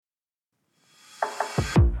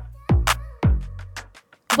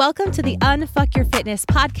Welcome to the Unfuck Your Fitness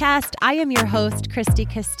podcast. I am your host, Christy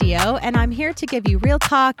Castillo, and I'm here to give you real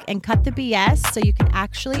talk and cut the BS so you can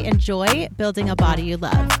actually enjoy building a body you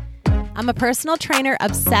love. I'm a personal trainer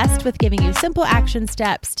obsessed with giving you simple action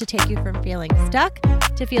steps to take you from feeling stuck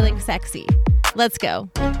to feeling sexy. Let's go.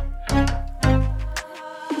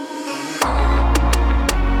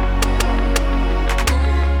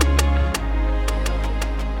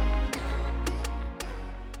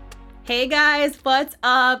 Hey guys, what's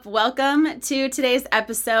up? Welcome to today's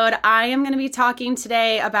episode. I am going to be talking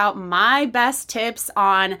today about my best tips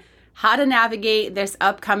on how to navigate this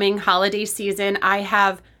upcoming holiday season. I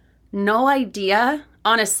have no idea.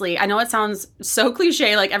 Honestly, I know it sounds so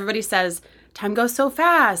cliche, like everybody says, time goes so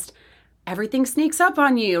fast. Everything sneaks up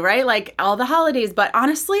on you, right? Like all the holidays. But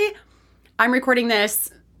honestly, I'm recording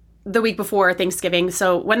this the week before Thanksgiving.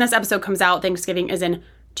 So when this episode comes out, Thanksgiving is in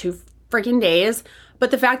 2 freaking days. But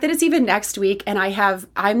the fact that it's even next week and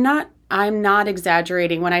I'm not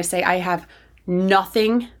exaggerating when I say I have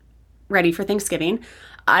nothing ready for Thanksgiving.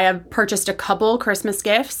 I have purchased a couple Christmas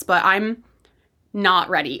gifts, but I'm not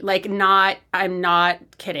ready. I'm not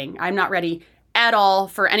kidding. I'm not ready at all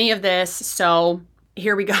for any of this. So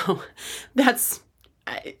here we go.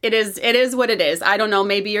 It is what it is. I don't know.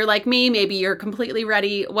 Maybe you're like me. Maybe you're completely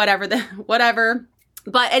ready. Whatever.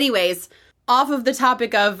 But anyways, off of the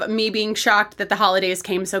topic of me being shocked that the holidays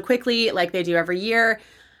came so quickly, like they do every year,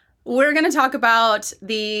 we're going to talk about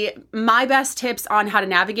my best tips on how to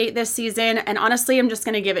navigate this season. And honestly, I'm just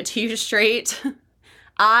going to give it to you straight.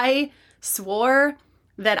 I swore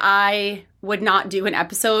that I would not do an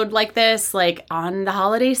episode like this, like on the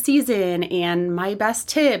holiday season and my best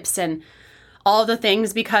tips and all the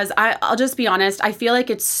things, because I'll just be honest, I feel like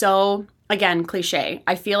it's so, again, cliche.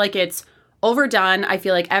 I feel like it's overdone. I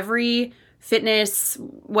feel like every fitness,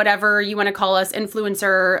 whatever you want to call us,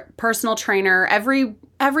 influencer, personal trainer,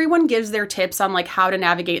 everyone gives their tips on like how to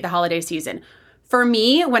navigate the holiday season. For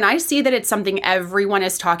me, when I see that it's something everyone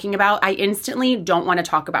is talking about, I instantly don't want to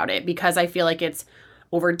talk about it because I feel like it's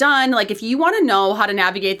overdone. Like if you want to know how to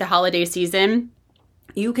navigate the holiday season,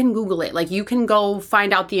 you can Google it. Like you can go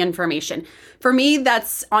find out the information. For me,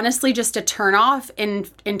 that's honestly just a turnoff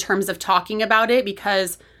in terms of talking about it,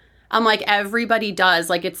 because I'm like, everybody does.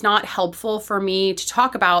 Like, it's not helpful for me to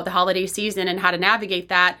talk about the holiday season and how to navigate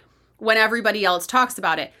that when everybody else talks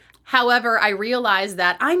about it. However, I realize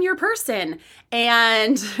that I'm your person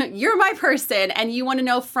and you're my person and you want to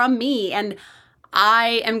know from me, and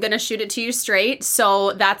I am going to shoot it to you straight.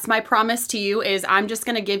 So that's my promise to you, is I'm just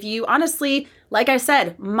going to give you, honestly, like I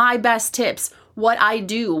said, my best tips, what I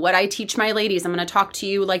do, what I teach my ladies. I'm going to talk to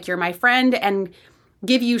you like you're my friend and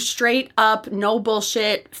give you straight up, no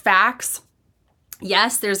bullshit facts.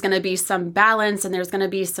 Yes, there's going to be some balance and there's going to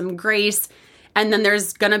be some grace, and then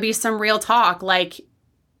there's going to be some real talk, like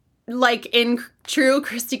in true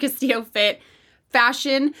Christy Castillo Fit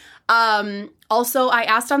fashion. Also, I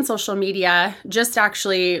asked on social media just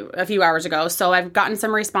actually a few hours ago, so I've gotten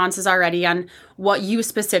some responses already on what you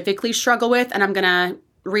specifically struggle with, and I'm going to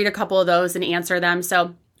read a couple of those and answer them.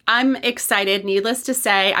 So I'm excited. Needless to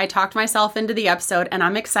say, I talked myself into the episode, and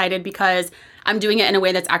I'm excited because I'm doing it in a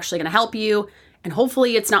way that's actually going to help you. And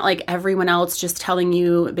hopefully it's not like everyone else just telling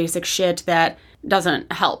you basic shit that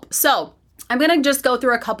doesn't help. So I'm going to just go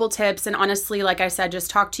through a couple tips. And honestly, like I said, just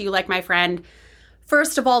talk to you like my friend.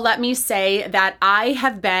 First of all, let me say that I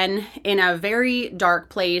have been in a very dark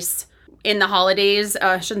place in the holidays.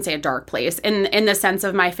 I shouldn't say a dark place, in the sense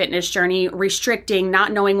of my fitness journey, restricting,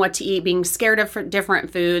 not knowing what to eat, being scared of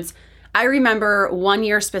different foods. I remember one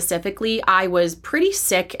year specifically, I was pretty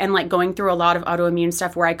sick and like going through a lot of autoimmune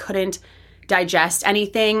stuff where I couldn't digest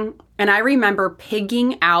anything. And I remember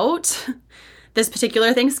pigging out this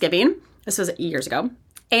particular Thanksgiving. This was years ago,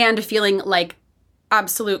 and feeling like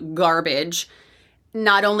absolute garbage.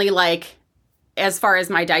 Not only like as far as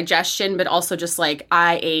my digestion, but also just like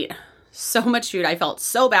I ate so much food. I felt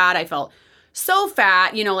so bad. I felt so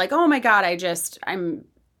fat, like, oh my God, I'm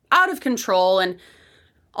out of control, and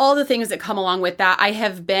all the things that come along with that. I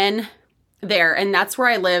have been there, and that's where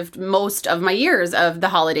I lived most of my years of the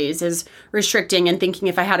holidays, is restricting and thinking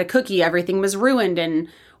if I had a cookie, everything was ruined, and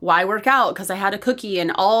why work out because I had a cookie,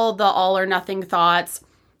 and all the all or nothing thoughts,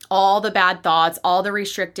 all the bad thoughts, all the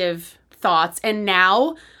restrictive thoughts. And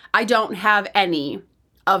now I don't have any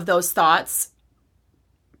of those thoughts.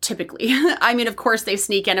 Typically. I mean, of course they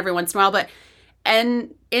sneak in every once in a while, but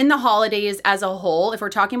in the holidays as a whole, if we're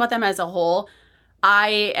talking about them as a whole,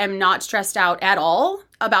 I am not stressed out at all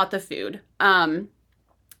about the food.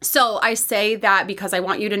 So I say that because I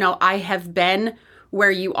want you to know I have been where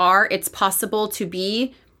you are. It's possible to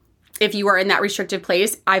be if you are in that restrictive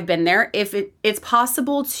place, I've been there. If it's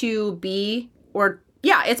possible to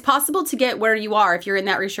it's possible to get where you are if you're in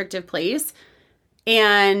that restrictive place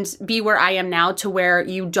and be where I am now, to where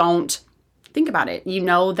you don't think about it. You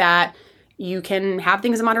know that you can have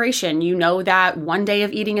things in moderation. You know that one day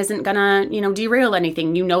of eating isn't gonna, derail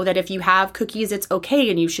anything. You know that if you have cookies, it's okay,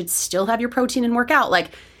 and you should still have your protein and work out. Like,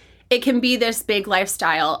 it can be this big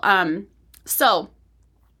lifestyle. So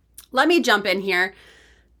let me jump in here.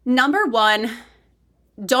 Number one,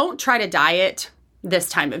 don't try to diet this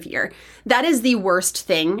time of year. That is the worst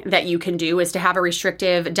thing that you can do, is to have a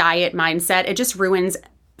restrictive diet mindset. It just ruins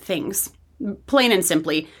things, plain and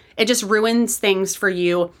simply. It just ruins things for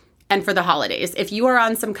you and for the holidays. If you are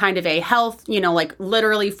on some kind of a health, like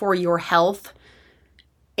literally for your health,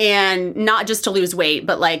 and not just to lose weight,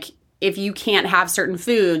 but like if you can't have certain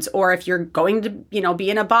foods, or if you're going to, be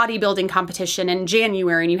in a bodybuilding competition in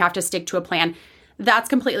January and you have to stick to a plan, that's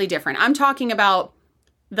completely different. I'm talking about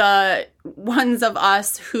the ones of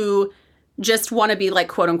us who just want to be like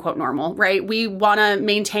quote unquote normal, right? We want to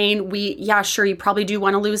maintain, sure, you probably do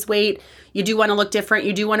want to lose weight. You do want to look different.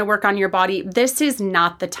 You do want to work on your body. This is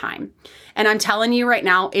not the time. And I'm telling you right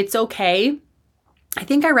now, it's okay. I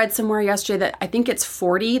think I read somewhere yesterday that I think it's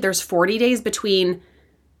 40. There's 40 days between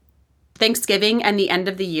Thanksgiving and the end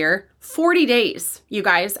of the year. 40 days, you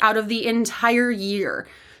guys, out of the entire year.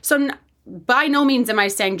 So by no means am I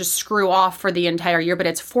saying just screw off for the entire year, but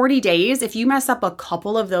it's 40 days. If you mess up a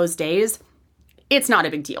couple of those days, it's not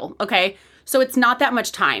a big deal, okay? So it's not that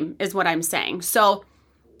much time is what I'm saying. So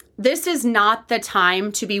this is not the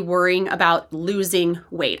time to be worrying about losing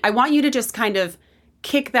weight. I want you to just kind of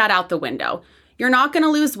kick that out the window. You're not going to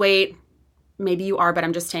lose weight. Maybe you are, but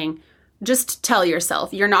I'm just saying, just tell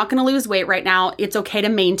yourself you're not going to lose weight right now. It's okay to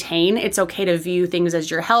maintain. It's okay to view things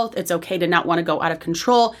as your health. It's okay to not want to go out of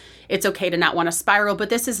control. It's okay to not want to spiral, but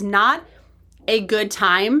this is not a good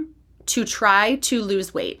time to try to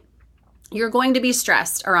lose weight. You're going to be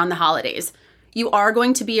stressed around the holidays. You are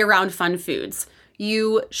going to be around fun foods.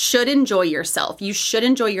 You should enjoy yourself. You should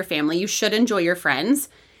enjoy your family. You should enjoy your friends.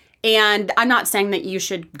 And I'm not saying that you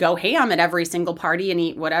should go ham at every single party and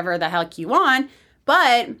eat whatever the heck you want,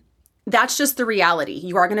 but that's just the reality.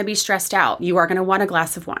 You are going to be stressed out. You are going to want a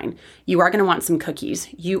glass of wine. You are going to want some cookies.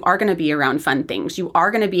 You are going to be around fun things. You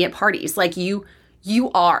are going to be at parties. Like you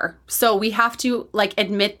are. So we have to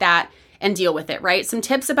admit that and deal with it, right? Some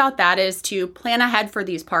tips about that is to plan ahead for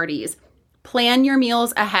these parties. Plan your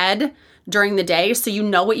meals ahead during the day so you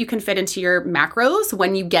know what you can fit into your macros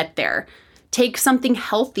when you get there. Take something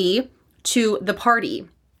healthy to the party.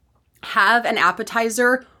 Have an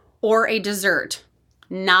appetizer or a dessert.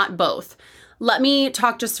 Not both. Let me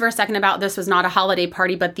talk just for a second about, this was not a holiday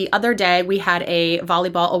party, but the other day we had a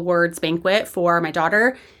volleyball awards banquet for my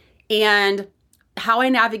daughter. And how I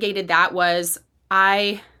navigated that was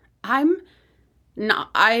I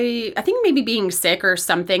think maybe being sick or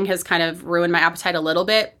something has kind of ruined my appetite a little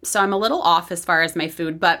bit. So I'm a little off as far as my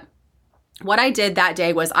food. But what I did that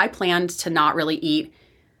day was I planned to not really eat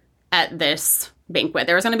at this banquet.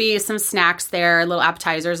 There was going to be some snacks there, little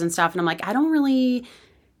appetizers and stuff. And I'm like, I don't really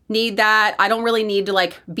need that. I don't really need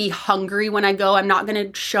to be hungry when I go. I'm not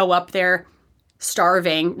going to show up there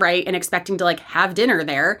starving, right? And expecting to have dinner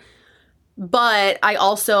there. But I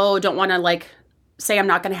also don't want to say I'm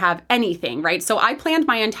not going to have anything, right? So I planned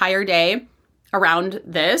my entire day around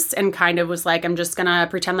this and kind of was I'm just going to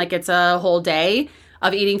pretend like it's a whole day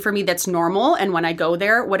of eating for me that's normal. And when I go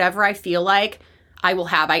there, whatever I feel like, I will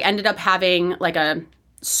have. I ended up having a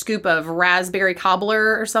scoop of raspberry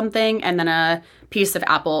cobbler or something, and then a piece of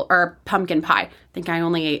apple or pumpkin pie. I think I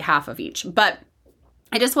only ate half of each, but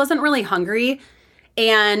I just wasn't really hungry.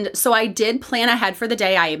 And so I did plan ahead for the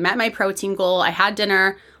day. I met my protein goal. I had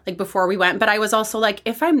dinner before we went, but I was also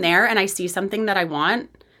if I'm there and I see something that I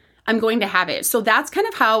want, I'm going to have it. So that's kind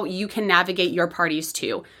of how you can navigate your parties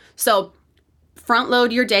too. So front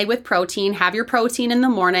load your day with protein, have your protein in the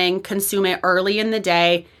morning, consume it early in the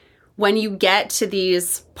day. When you get to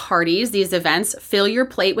these parties, these events, fill your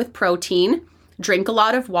plate with protein, drink a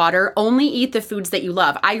lot of water, only eat the foods that you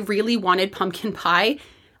love. I really wanted pumpkin pie.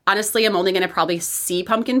 Honestly, I'm only going to probably see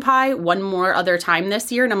pumpkin pie one more other time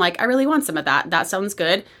this year. And I'm I really want some of that. That sounds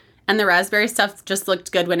good. And the raspberry stuff just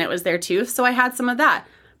looked good when it was there too. So I had some of that.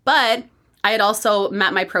 But I had also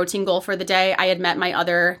met my protein goal for the day. I had met my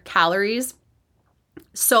other calories.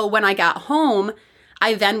 So when I got home,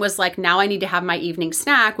 I then was now I need to have my evening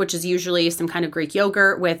snack, which is usually some kind of Greek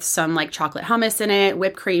yogurt with some chocolate hummus in it,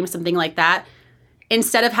 whipped cream, something like that.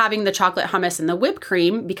 Instead of having the chocolate hummus and the whipped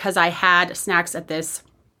cream, because I had snacks at this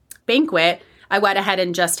banquet, I went ahead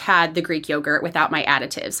and just had the Greek yogurt without my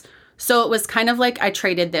additives. So it was kind of like I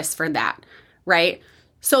traded this for that, right?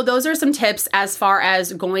 So those are some tips as far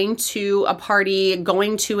as going to a party,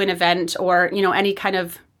 going to an event, or,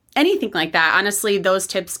 anything like that. Honestly, those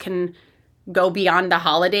tips can go beyond the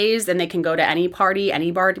holidays and they can go to any party,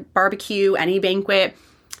 any barbecue, any banquet.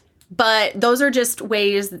 But those are just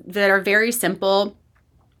ways that are very simple,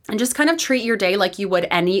 and just kind of treat your day like you would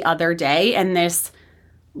any other day. And this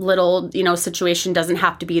little, situation doesn't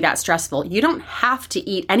have to be that stressful. You don't have to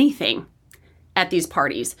eat anything at these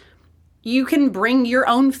parties. You can bring your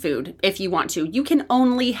own food if you want to. You can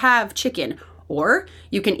only have chicken, or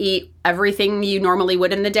you can eat everything you normally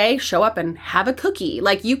would in the day, show up and have a cookie.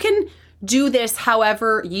 Like, you can do this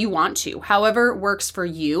however you want to, however works for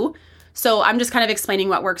you. So I'm just kind of explaining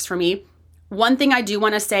what works for me. One thing I do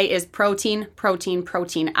want to say is protein, protein,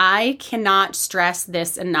 protein. I cannot stress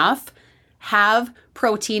this enough. Have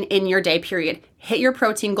protein in your day, period. Hit your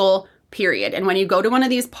protein goal, period. And when you go to one of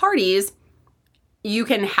these parties, you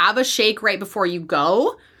can have a shake right before you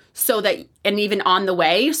go, and even on the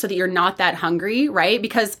way, so that you're not that hungry, right?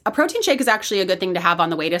 Because a protein shake is actually a good thing to have on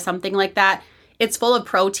the way to something like that. It's full of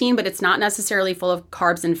protein, but it's not necessarily full of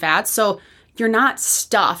carbs and fats. So you're not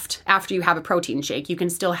stuffed after you have a protein shake. You can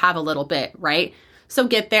still have a little bit, right? So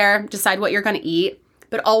get there, decide what you're going to eat,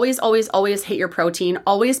 but always, always, always hit your protein.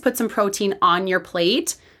 Always put some protein on your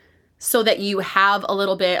plate so that you have a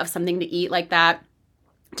little bit of something to eat like that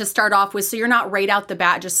to start off with. So you're not right out the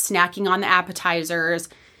bat just snacking on the appetizers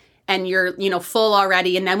and you're, full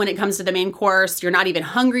already. And then when it comes to the main course, you're not even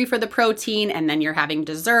hungry for the protein, and then you're having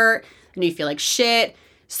dessert and you feel like shit.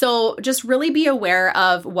 So just really be aware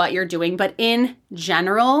of what you're doing. But in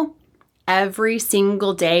general, every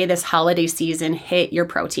single day this holiday season, hit your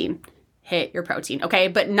protein, okay?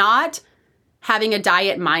 But not having a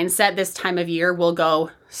diet mindset this time of year will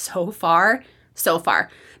go so far.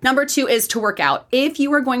 Number 2 is to work out. If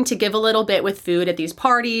you are going to give a little bit with food at these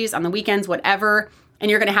parties, on the weekends, whatever, and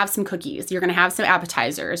you're going to have some cookies, you're going to have some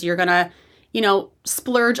appetizers, you're going to,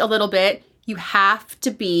 splurge a little bit, you have to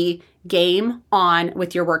be game on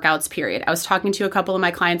with your workouts, period. I was talking to a couple of my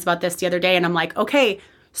clients about this the other day, and I'm like, okay,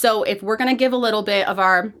 so if we're going to give a little bit of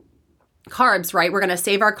our carbs, right? We're going to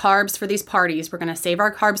save our carbs for these parties. We're going to save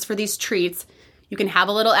our carbs for these treats. You can have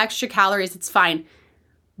a little extra calories. It's fine.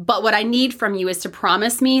 But what I need from you is to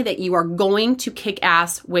promise me that you are going to kick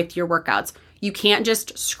ass with your workouts. You can't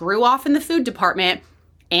just screw off in the food department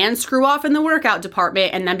and screw off in the workout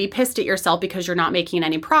department and then be pissed at yourself because you're not making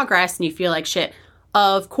any progress and you feel like shit.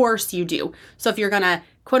 Of course you do. So if you're going to,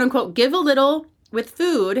 quote unquote, give a little with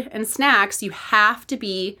food and snacks, you have to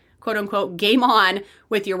be, quote unquote, game on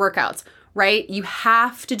with your workouts, right? You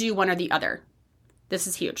have to do one or the other. This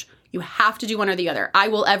is huge. You have to do one or the other. I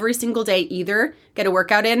will every single day either get a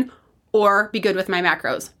workout in or be good with my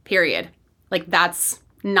macros, period. Like, that's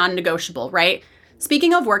non-negotiable, right?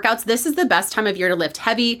 Speaking of workouts, this is the best time of year to lift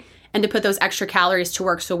heavy and to put those extra calories to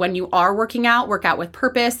work. So when you are working out, work out with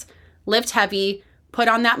purpose, lift heavy, put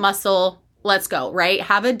on that muscle, let's go, right?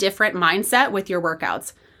 Have a different mindset with your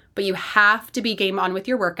workouts. But you have to be game on with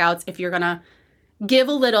your workouts if you're going to give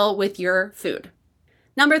a little with your food.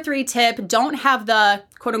 Number 3 tip, don't have the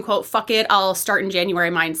quote unquote, fuck it, I'll start in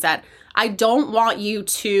January mindset. I don't want you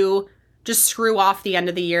to just screw off the end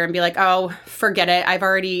of the year and be like, oh, forget it. I've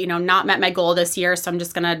already, not met my goal this year. So I'm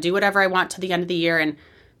just going to do whatever I want to the end of the year and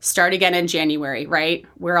start again in January, right?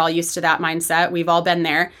 We're all used to that mindset. We've all been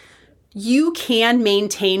there. You can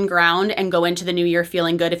maintain ground and go into the new year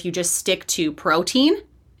feeling good if you just stick to protein,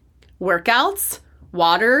 workouts,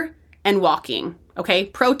 water, and walking. Okay,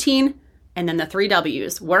 protein, and then the 3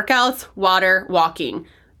 W's, workouts, water, walking.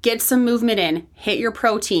 Get some movement in, hit your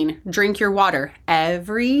protein, drink your water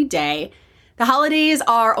every day. The holidays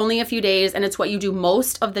are only a few days, and it's what you do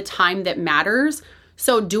most of the time that matters.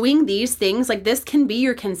 So doing these things, like this can be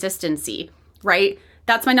your consistency, right?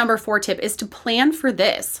 That's my number 4 tip, is to plan for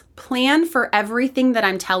this. Plan for everything that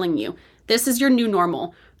I'm telling you. This is your new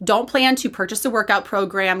normal. Don't plan to purchase a workout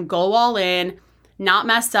program, go all in, not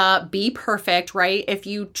mess up, be perfect, right? If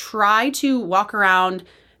you try to walk around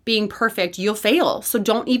being perfect, you'll fail. So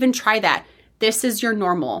don't even try that. This is your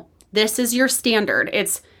normal. This is your standard.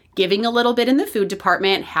 It's giving a little bit in the food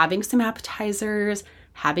department, having some appetizers,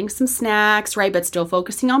 having some snacks, right? But still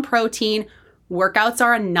focusing on protein. Workouts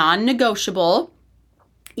are a non-negotiable.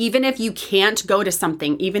 Even if you can't go to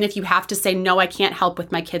something, even if you have to say, no, I can't help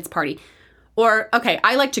with my kid's party. Or, okay,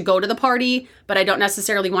 I like to go to the party, but I don't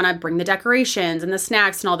necessarily want to bring the decorations and the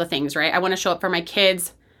snacks and all the things, right? I want to show up for my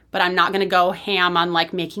kids, but I'm not going to go ham on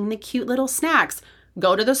like making the cute little snacks.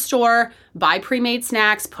 Go to the store, buy pre-made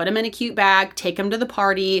snacks, put them in a cute bag, take them to the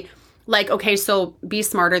party. Like, okay, so be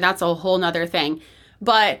smarter. That's a whole nother thing.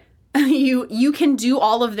 But you can do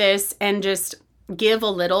all of this and just give a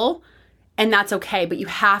little, and that's okay, but you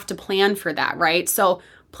have to plan for that, right? So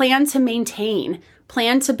plan to maintain,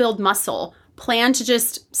 plan to build muscle, plan to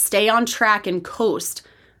just stay on track and coast,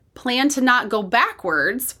 plan to not go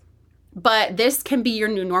backwards, but this can be your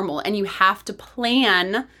new normal, and you have to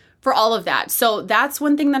plan for all of that. So that's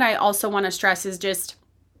one thing that I also want to stress is just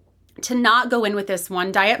to not go in with this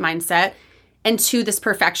one diet mindset and to this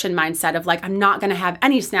perfection mindset of like, I'm not going to have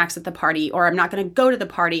any snacks at the party, or I'm not going to go to the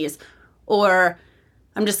parties, or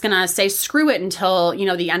I'm just going to say screw it until,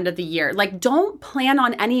 the end of the year. Like, don't plan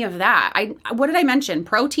on any of that. What did I mention?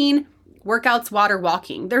 Protein, workouts, water,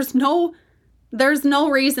 walking. There's no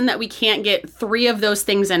reason that we can't get 3 of those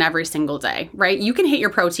things in every single day, right? You can hit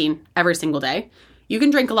your protein every single day. You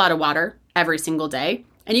can drink a lot of water every single day,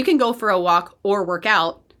 and you can go for a walk or work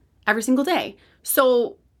out every single day.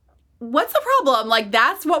 So what's the problem? Like,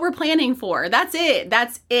 that's what we're planning for. That's it.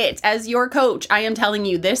 That's it. As your coach, I am telling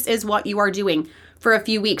you, this is what you are doing for a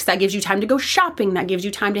few weeks. That gives you time to go shopping. That gives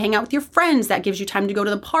you time to hang out with your friends. That gives you time to go to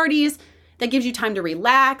the parties. That gives you time to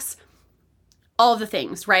relax. All the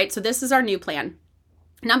things, right? So this is our new plan.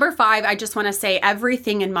 Number 5, I just want to say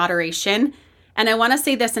everything in moderation. And I want to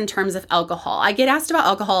say this in terms of alcohol. I get asked about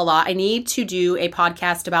alcohol a lot. I need to do a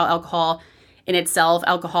podcast about alcohol in itself,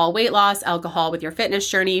 alcohol weight loss, alcohol with your fitness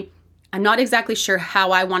journey. I'm not exactly sure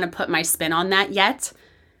how I want to put my spin on that yet.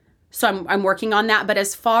 So I'm working on that. But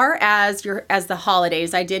as far as the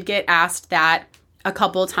holidays, I did get asked that a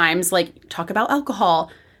couple times, like, talk about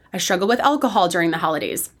alcohol. I struggle with alcohol during the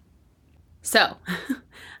holidays. So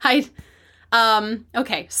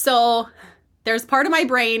okay, so there's part of my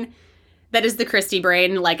brain that is the Christy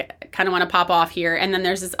brain, like, kind of want to pop off here. And then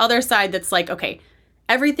there's this other side that's like, okay,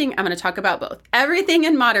 everything, I'm going to talk about both. Everything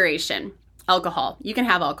in moderation. Alcohol. You can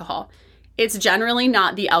have alcohol. It's generally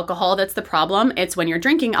not the alcohol that's the problem. It's when you're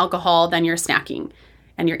drinking alcohol, then you're snacking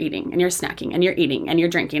and you're eating and you're snacking and you're eating and you're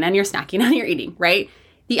drinking and you're snacking and you're eating, right?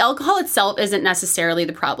 The alcohol itself isn't necessarily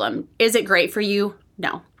the problem. Is it great for you?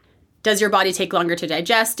 No. Does your body take longer to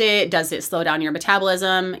digest it? Does it slow down your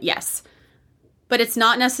metabolism? Yes. But it's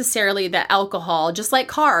not necessarily the alcohol. Just like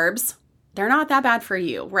carbs, they're not that bad for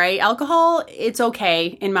you, right? Alcohol, it's okay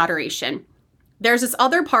in moderation. There's this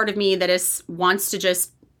other part of me that wants to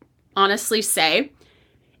just honestly say,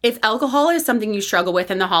 if alcohol is something you struggle with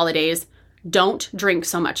in the holidays, don't drink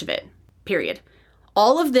so much of it, period.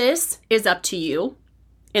 All of this is up to you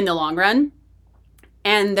in the long run,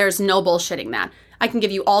 and there's no bullshitting that. I can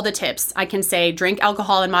give you all the tips. I can say drink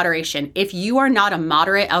alcohol in moderation. If you are not a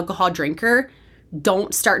moderate alcohol drinker,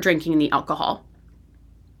 don't start drinking the alcohol,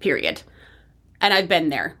 period. And I've been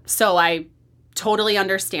there, so I totally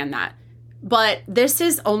understand that. But this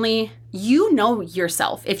is only, you know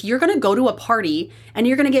yourself. If you're going to go to a party and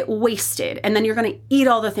you're going to get wasted and then you're going to eat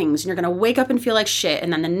all the things and you're going to wake up and feel like shit,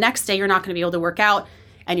 and then the next day you're not going to be able to work out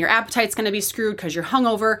and your appetite's going to be screwed because you're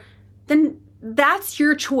hungover, then that's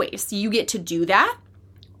your choice. You get to do that,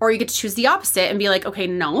 or you get to choose the opposite and be like, okay,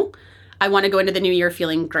 no, I want to go into the new year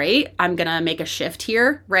feeling great. I'm going to make a shift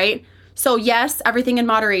here, right? So yes, everything in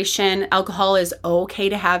moderation. Alcohol is okay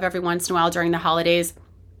to have every once in a while during the holidays.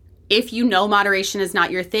 If you know moderation is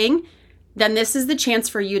not your thing, then this is the chance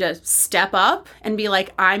for you to step up and be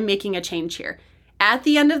like, I'm making a change here. At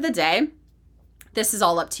the end of the day, this is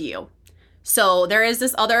all up to you. So there is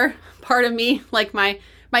this other part of me, like my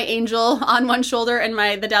angel on one shoulder and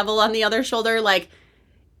the devil on the other shoulder. Like,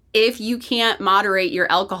 if you can't moderate your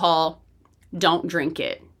alcohol, don't drink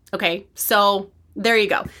it. Okay, so there you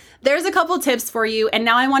go. There's a couple tips for you. And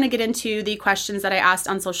now I want to get into the questions that I asked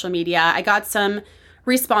on social media. I got some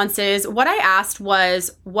responses. What I asked was,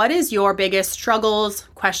 what is your biggest struggles,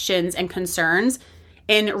 questions, and concerns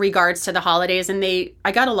in regards to the holidays? And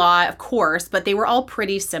I got a lot, of course, but they were all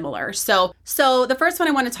pretty similar. So the first one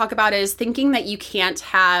I want to talk about is thinking that you can't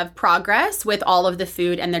have progress with all of the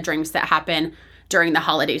food and the drinks that happen during the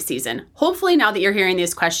holiday season. Hopefully now that you're hearing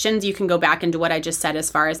these questions, you can go back into what I just said as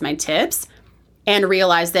far as my tips and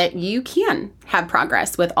realize that you can have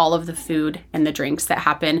progress with all of the food and the drinks that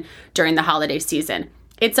happen during the holiday season.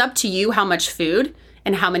 It's up to you how much food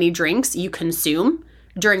and how many drinks you consume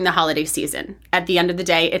during the holiday season. At the end of the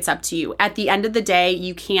day, it's up to you. At the end of the day,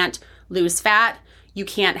 you can't lose fat. You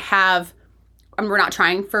can't we're not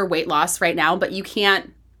trying for weight loss right now, but you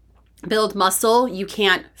can't build muscle. You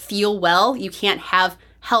can't feel well. You can't have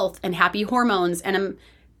health and happy hormones and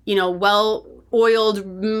well-oiled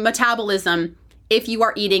metabolism if you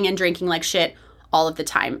are eating and drinking like shit all of the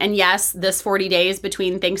time. And yes, this 40 days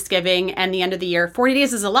between Thanksgiving and the end of the year, 40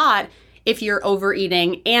 days is a lot if you're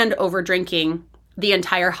overeating and over drinking the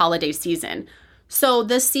entire holiday season. So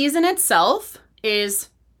the season itself is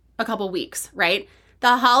a couple weeks, right?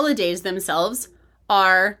 The holidays themselves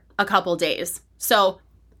are a couple days. So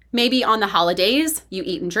maybe on the holidays, you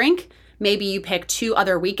eat and drink. Maybe you pick 2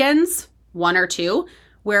 other weekends, 1 or 2,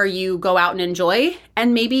 where you go out and enjoy.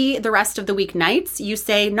 And maybe the rest of the weeknights, you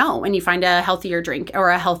say no and you find a healthier drink or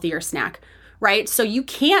a healthier snack, right? So you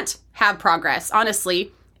can't have progress,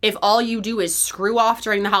 honestly, if all you do is screw off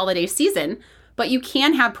during the holiday season. But you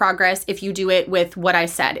can have progress if you do it with what I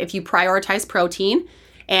said. If you prioritize protein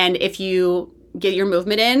and if you get your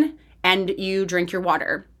movement in and you drink your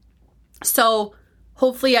water. So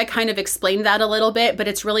hopefully I kind of explained that a little bit, but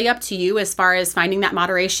it's really up to you as far as finding that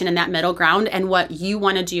moderation and that middle ground and what you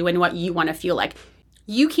want to do and what you want to feel like.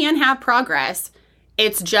 You can have progress.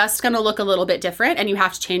 It's just going to look a little bit different and you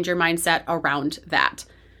have to change your mindset around that.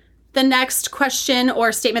 The next question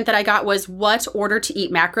or statement that I got was what order to eat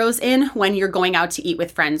macros in when you're going out to eat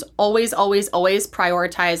with friends. Always, always, always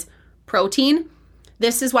prioritize protein.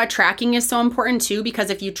 This is why tracking is so important too, because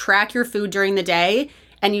if you track your food during the day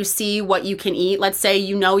and you see what you can eat, let's say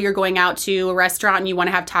you know you're going out to a restaurant and you want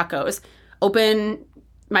to have tacos. Open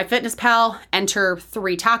MyFitnessPal, enter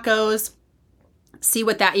 3 tacos, see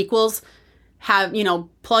what that equals.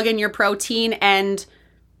 Plug in your protein and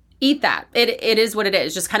eat that. It is what it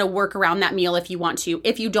is. Just kind of work around that meal if you want to.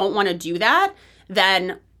 If you don't want to do that,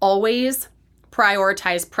 then always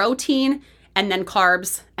prioritize protein and then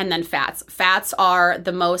carbs and then fats. Fats are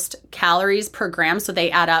the most calories per gram, so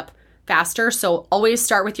they add up faster. So always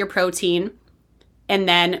start with your protein and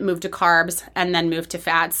then move to carbs and then move to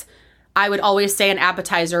fats. I would always say an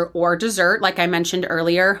appetizer or dessert, like I mentioned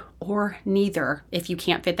earlier, or neither if you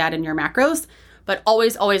can't fit that in your macros, but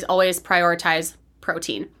always, always, always prioritize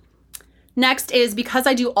protein. Next is because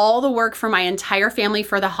I do all the work for my entire family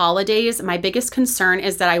for the holidays, my biggest concern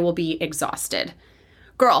is that I will be exhausted.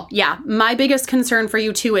 Girl, yeah, my biggest concern for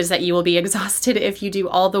you too is that you will be exhausted if you do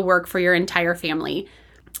all the work for your entire family.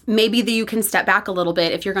 Maybe you can step back a little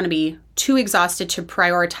bit if you're going to be too exhausted to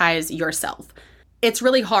prioritize yourself. It's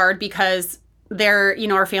really hard because there,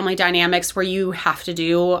 are family dynamics where you have to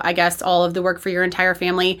do, I guess, all of the work for your entire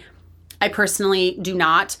family. I personally do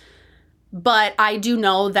not. But I do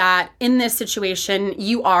know that in this situation,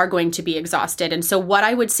 you are going to be exhausted. And so what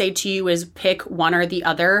I would say to you is pick one or the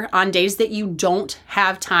other. On days that you don't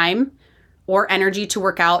have time or energy to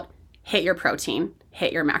work out, hit your protein,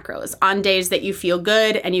 hit your macros. On days that you feel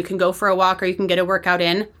good and you can go for a walk or you can get a workout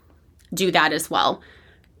in, do that as well.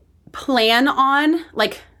 Plan on,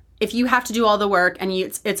 if you have to do all the work and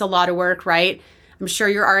it's a lot of work, right? I'm sure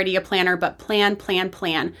you're already a planner, but plan.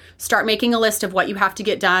 Start making a list of what you have to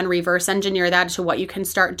get done, reverse engineer that to what you can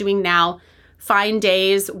start doing now. Find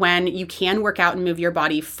days when you can work out and move your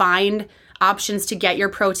body. Find options to get your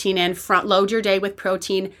protein in. Front load your day with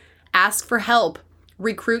protein. Ask for help.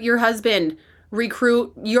 Recruit your husband.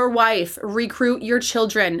 Recruit your wife. Recruit your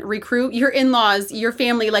children. Recruit your in-laws, your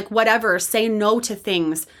family, whatever. Say no to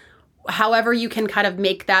things. However you can kind of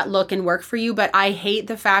make that look and work for you. But I hate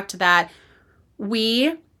the fact that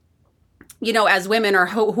we, as women or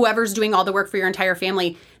whoever's doing all the work for your entire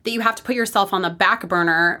family, that you have to put yourself on the back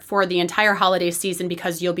burner for the entire holiday season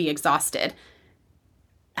because you'll be exhausted.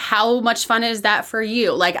 How much fun is that for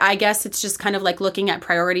you? I guess it's just kind of looking at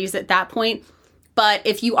priorities at that point. But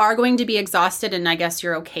if you are going to be exhausted, and I guess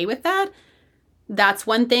you're okay with that, that's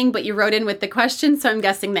one thing, but you wrote in with the question, so I'm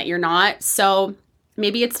guessing that you're not. So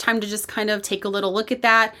maybe it's time to just kind of take a little look at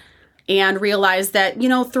that and realize that, 3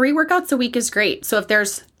 workouts a week is great. So if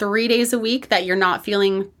there's 3 days a week that you're not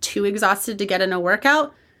feeling too exhausted to get in a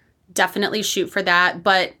workout, definitely shoot for that.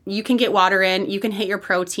 But you can get water in, you can hit your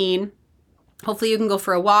protein. Hopefully you can go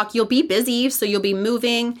for a walk. You'll be busy, so you'll be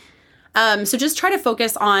moving. So just try to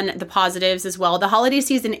focus on the positives as well. The holiday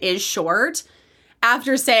season is short.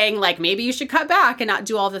 After saying maybe you should cut back and not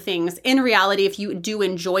do all the things. In reality, if you do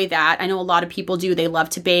enjoy that, I know a lot of people do. They love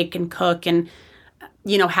to bake and cook and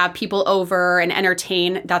have people over and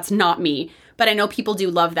entertain. That's not me, but I know people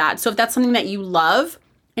do love that. So if that's something that you love,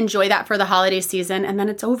 enjoy that for the holiday season and then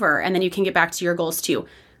it's over and then you can get back to your goals too.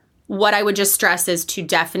 What I would just stress is to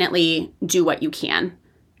definitely do what you can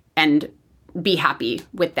and be happy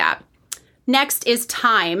with that. Next is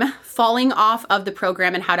time, falling off of the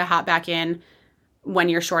program and how to hop back in when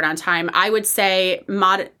you're short on time. I would say,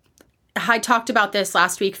 I talked about this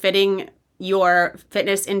last week, fitting your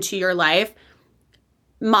fitness into your life.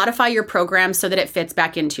 Modify your program so that it fits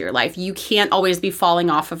back into your life. You can't always be falling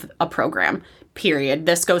off of a program, period.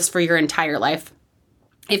 This goes for your entire life.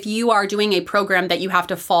 If you are doing a program that you have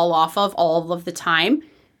to fall off of all of the time,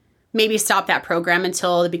 maybe stop that program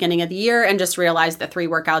until the beginning of the year and just realize that 3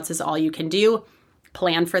 workouts is all you can do.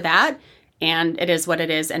 Plan for that and it is what it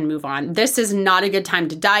is and move on. This is not a good time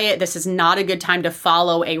to diet. This is not a good time to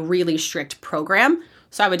follow a really strict program.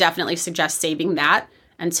 So I would definitely suggest saving that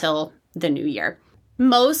until the new year.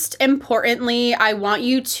 Most importantly, I want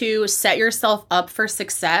you to set yourself up for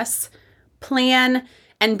success, plan,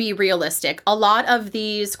 and be realistic. A lot of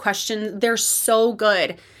these questions, they're so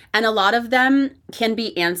good. And a lot of them can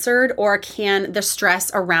be answered, or the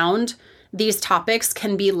stress around these topics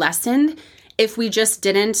can be lessened if we just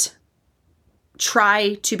didn't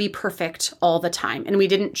try to be perfect all the time. And we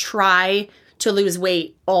didn't try to lose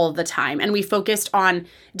weight all the time. And we focused on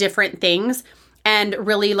different things. And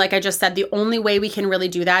really, like I just said, the only way we can really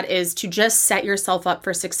do that is to just set yourself up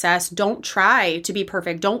for success. Don't try to be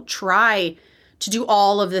perfect. Don't try to do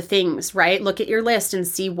all of the things, right? Look at your list and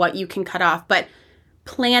see what you can cut off. But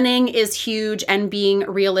planning is huge, and being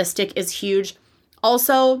realistic is huge.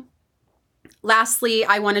 Also, lastly,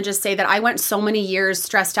 I want to just say that I went so many years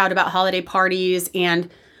stressed out about holiday parties and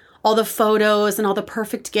all the photos and all the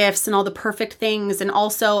perfect gifts and all the perfect things. And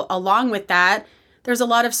also, along with that, there's a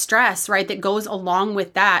lot of stress, right, that goes along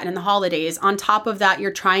with that and in the holidays. On top of that,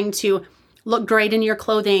 you're trying to look great in your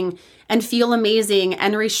clothing and feel amazing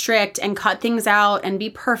and restrict and cut things out and be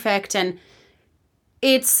perfect. And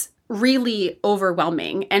it's really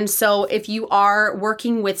overwhelming. And so if you are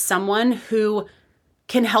working with someone who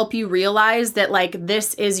can help you realize that, like,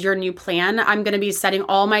 this is your new plan, I'm going to be setting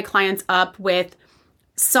all my clients up with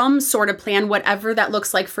some sort of plan, whatever that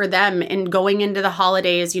looks like for them. And going into the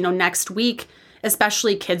holidays, next week,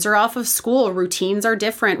 especially, kids are off of school, routines are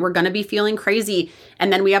different. We're going to be feeling crazy.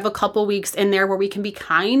 And then we have a couple weeks in there where we can be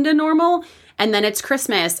kind of normal. And then it's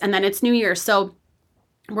Christmas, and then it's New Year. So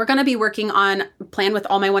we're going to be working on a plan with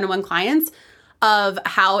all my one-on-one clients of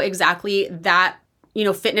how exactly that,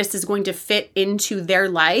 fitness is going to fit into their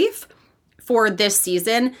life for this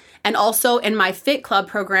season. And also in my Fit Club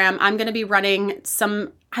program, I'm going to be running it's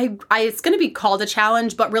going to be called a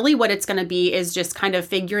challenge, but really what it's going to be is just kind of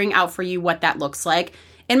figuring out for you what that looks like.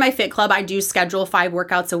 In my Fit Club, I do schedule 5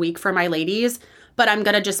 workouts a week for my ladies, but I'm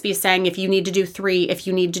going to just be saying, if you need to do 3, if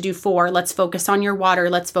you need to do 4, let's focus on your water,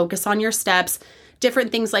 let's focus on your steps,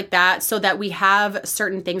 different things like that, so that we have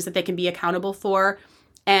certain things that they can be accountable for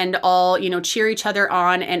and all, cheer each other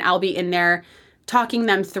on. And I'll be in there talking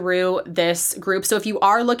them through this group. So if you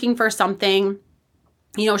are looking for something,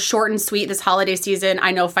 short and sweet this holiday season,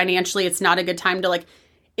 I know financially it's not a good time to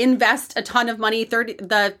invest a ton of money.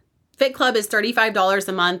 The Fit Club is $35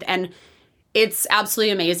 a month, and it's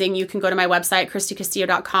absolutely amazing. You can go to my website,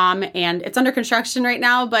 christycastillo.com, and it's under construction right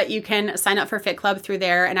now, but you can sign up for Fit Club through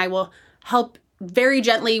there, and I will help very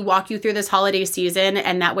gently walk you through this holiday season,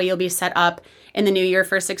 and that way you'll be set up in the new year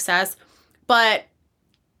for success. But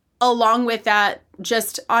along with that,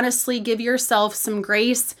 just honestly give yourself some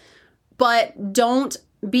grace, but don't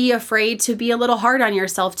be afraid to be a little hard on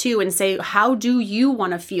yourself too, and say, how do you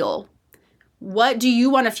want to feel? What do you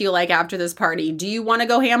want to feel like after this party? Do you want to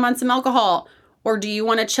go ham on some alcohol, or do you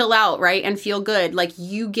want to chill out, right, and feel good?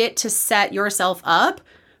 You get to set yourself up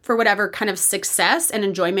for whatever kind of success and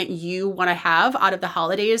enjoyment you want to have out of the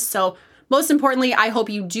holidays. So most importantly, I hope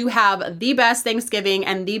you do have the best Thanksgiving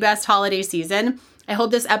and the best holiday season. I hope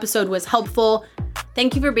this episode was helpful.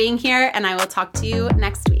 Thank you for being here, and I will talk to you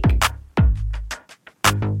next week.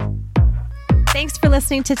 Thanks for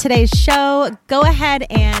listening to today's show. Go ahead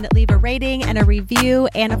and leave a rating and a review.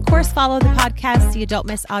 And of course, follow the podcast so you don't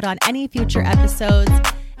miss out on any future episodes.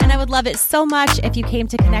 And I would love it so much if you came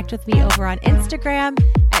to connect with me over on Instagram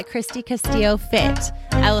at Christy Castillo Fit.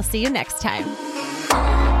 I will see you next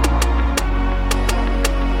time.